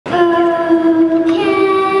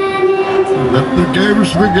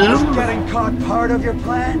games begin? Getting caught part of your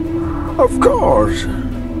plan? Of course.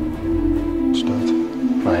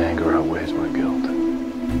 Stunt. My anger outweighs my guilt.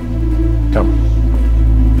 Come.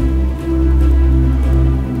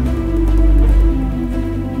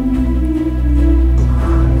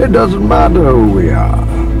 It doesn't matter who we are.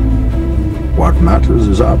 What matters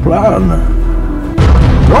is our plan.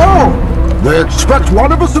 No! They expect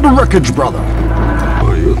one of us in the wreckage, brother.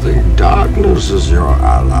 Oh, you think darkness is your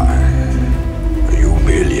ally? You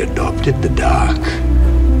merely adopted the dark.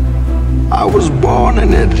 I was born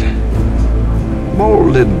in it,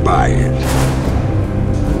 molded by it.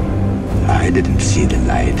 I didn't see the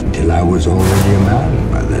light till I was already a man.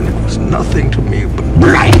 By then it was nothing to me but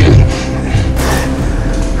blinding.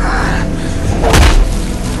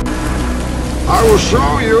 I will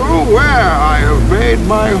show you where I have made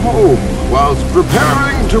my home whilst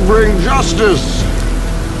preparing to bring justice.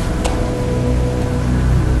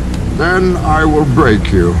 Then I will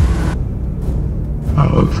break you. How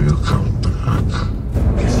have you come back?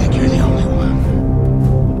 You think you're the only one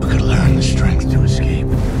who could learn the strength to escape?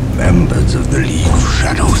 Members of the League of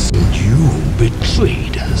Shadows, You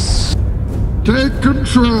betrayed us. take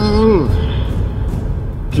control.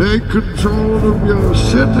 Take control of your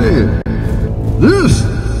city. This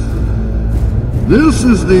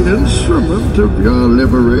is the instrument of your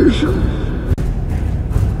liberation.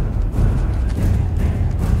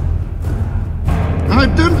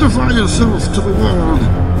 Identify yourself to the world,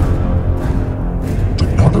 but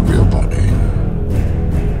not of your body,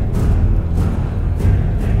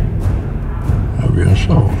 of your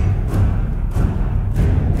soul.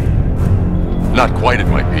 Not quite at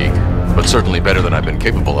my peak, but certainly better than I've been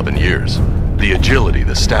capable of in years. The agility,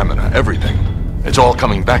 the stamina, everything. It's all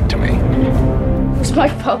coming back to me. It's my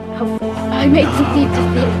fault. I made them need to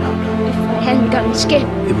feel if I hadn't gotten scared.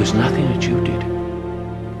 It was nothing that you did.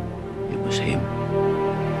 It was him.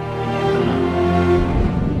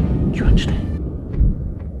 Do you understand?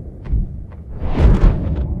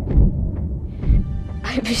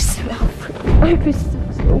 I miss them, Alfred. I miss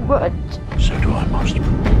them so much. So do I, Master.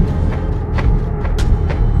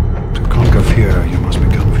 To conquer fear, you must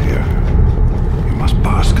become fear. You must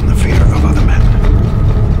bask in the fear of other men.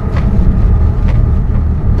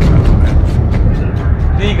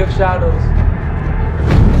 League of Shadows.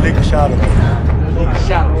 League of Shadows. League of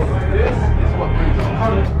Shadows.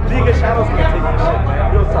 League of Shadows can take your shit,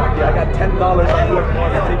 man. Real talk. Yeah, I got $10 on whoever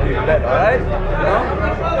wants to take your bet, alright? You know?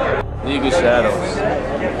 League of Shadows.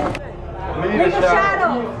 League of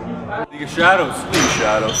Shadows. League of Shadows.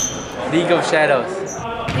 League of Shadows.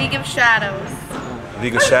 League of Shadows.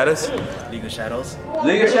 League of Shadows. League of Shadows.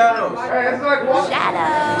 League of Shadows.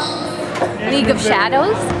 Shadows. League of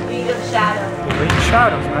Shadows? League of Shadows. League of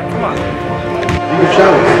Shadows, man. Come on. League of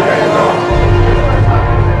Shadows.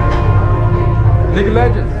 League of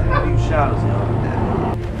Legends. League of Shadows, yo.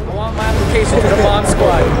 I want my application to the bomb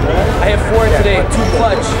squad. I have 4 today, 2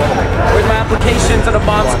 clutch. Where's my application to the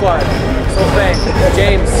bomb squad? Sophie,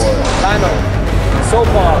 James, Lionel,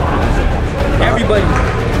 Sopal, everybody.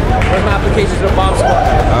 Where's my application to the bomb squad?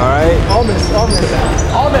 Alright. Almost.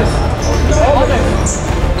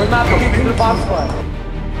 Where's my application to the bomb squad?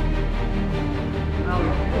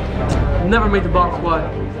 Never made the bomb squad.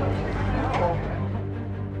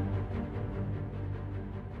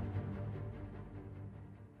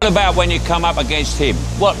 What about when you come up against him?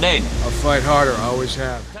 What then? I'll fight harder, I always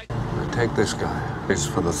have. Take this guy. He's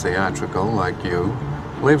for the theatrical, like you.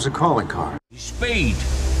 Leaves a calling card. His speed,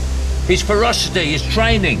 his ferocity, his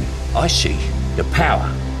training. I see the power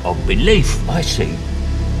of belief. I see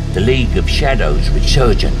the League of Shadows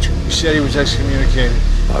resurgent. He said he was excommunicated.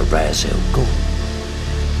 By Ra's al Ghul.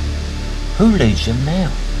 Who leads them now?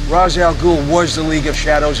 Ra's al Ghul was the League of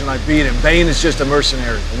Shadows and I beat him. Bane is just a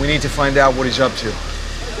mercenary, and we need to find out what he's up to.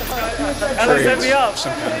 Alex, set me up.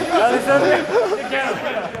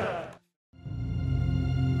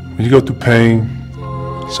 When you go through pain,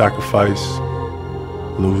 sacrifice,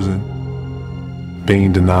 losing,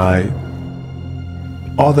 being denied,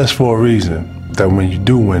 all that's for a reason. That when you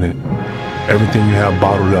do win it, everything you have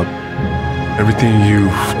bottled up, everything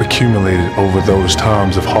you've accumulated over those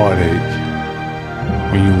times of heartache,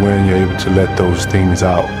 when you win, you're able to let those things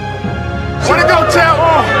out. Way to go, champ!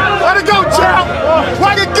 Way to go, champ!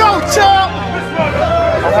 Way to go, champ!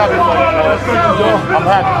 I'm happy for you. I'm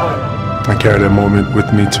happy for you. I carry that moment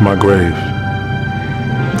with me to my grave.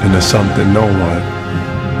 And it's something no one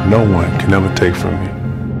can ever take from me.